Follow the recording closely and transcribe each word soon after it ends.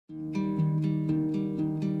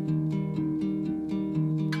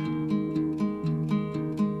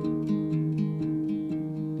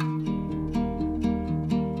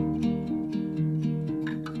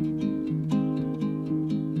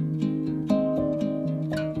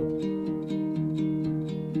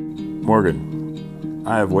Morgan,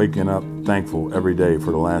 I have waken up thankful every day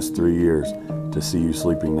for the last 3 years to see you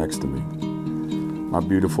sleeping next to me. My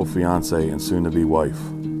beautiful fiance and soon-to-be wife.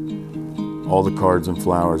 All the cards and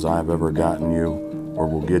flowers I have ever gotten you or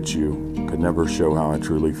will get you could never show how I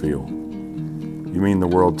truly feel. You mean the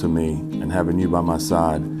world to me, and having you by my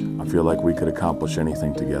side, I feel like we could accomplish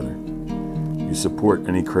anything together. You support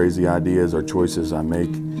any crazy ideas or choices I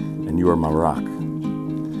make, and you are my rock.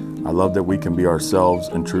 I love that we can be ourselves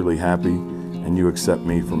and truly happy, and you accept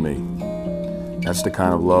me for me. That's the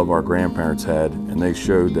kind of love our grandparents had, and they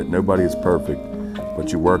showed that nobody is perfect,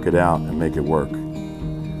 but you work it out and make it work.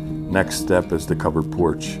 Next step is the covered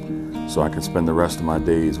porch, so I can spend the rest of my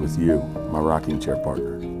days with you, my rocking chair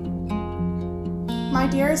partner. My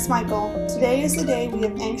dearest Michael, today is the day we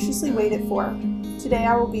have anxiously waited for. Today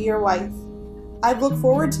I will be your wife. I've looked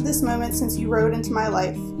forward to this moment since you rode into my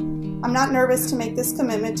life. I'm not nervous to make this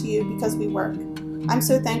commitment to you because we work. I'm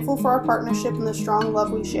so thankful for our partnership and the strong love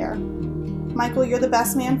we share. Michael, you're the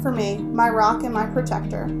best man for me, my rock and my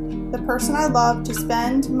protector, the person I love to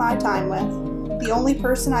spend my time with, the only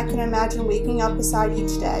person I can imagine waking up beside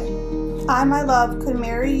each day. I, my love, could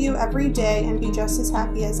marry you every day and be just as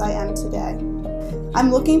happy as I am today. I'm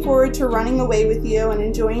looking forward to running away with you and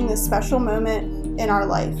enjoying this special moment in our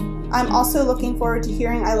life. I'm also looking forward to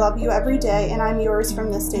hearing I love you every day and I'm yours from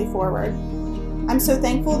this day forward. I'm so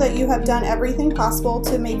thankful that you have done everything possible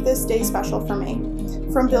to make this day special for me.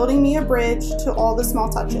 From building me a bridge to all the small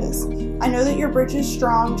touches. I know that your bridge is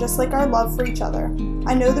strong, just like our love for each other.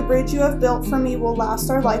 I know the bridge you have built for me will last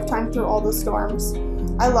our lifetime through all the storms.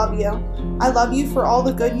 I love you. I love you for all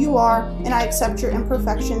the good you are, and I accept your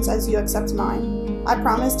imperfections as you accept mine. I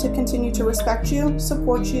promise to continue to respect you,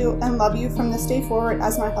 support you, and love you from this day forward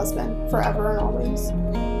as my husband, forever and always.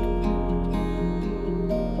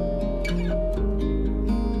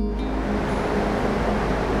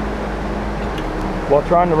 While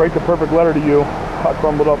trying to write the perfect letter to you, I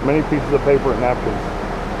crumbled up many pieces of paper and napkins.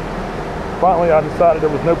 Finally, I decided there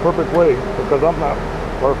was no perfect way because I'm not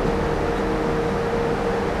perfect.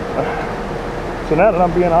 So now that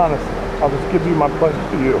I'm being honest, I'll just give you my pledge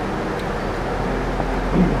to you.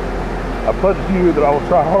 I pledge to you that I will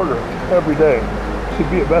try harder every day to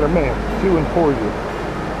be a better man to and for you.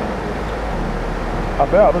 I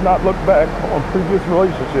vow to not look back on previous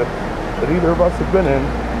relationships that either of us have been in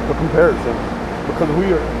for comparison, because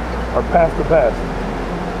we are past the past.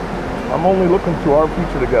 I'm only looking to our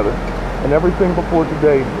future together, and everything before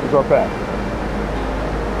today is our past.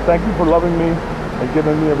 Thank you for loving me and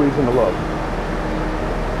giving me a reason to love.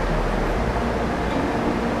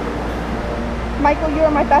 Michael, you are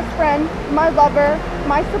my best friend, my lover,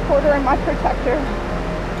 my supporter, and my protector.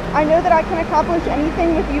 I know that I can accomplish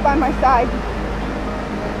anything with you by my side.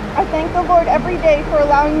 I thank the Lord every day for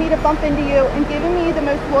allowing me to bump into you and giving me the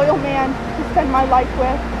most loyal man to spend my life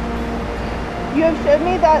with. You have showed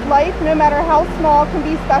me that life, no matter how small, can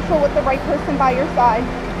be special with the right person by your side.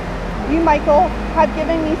 You, Michael, have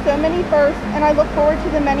given me so many firsts, and I look forward to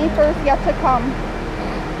the many firsts yet to come.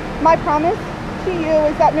 My promise to you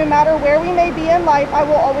is that no matter where we may be in life, I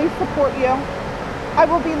will always support you. I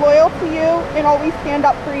will be loyal to you and always stand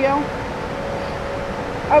up for you.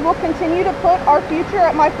 I will continue to put our future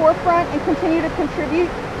at my forefront and continue to contribute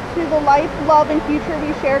to the life, love, and future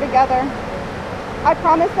we share together. I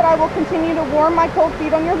promise that I will continue to warm my cold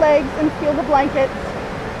feet on your legs and feel the blankets.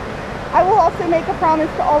 I will also make a promise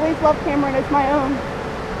to always love Cameron as my own.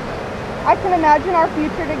 I can imagine our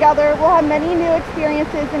future together will have many new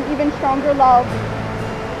experiences and even stronger love.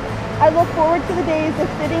 I look forward to the days of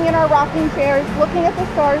sitting in our rocking chairs, looking at the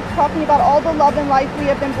stars, talking about all the love and life we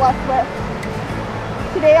have been blessed with.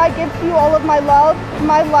 Today I give to you all of my love,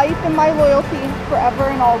 my life, and my loyalty forever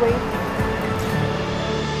and always.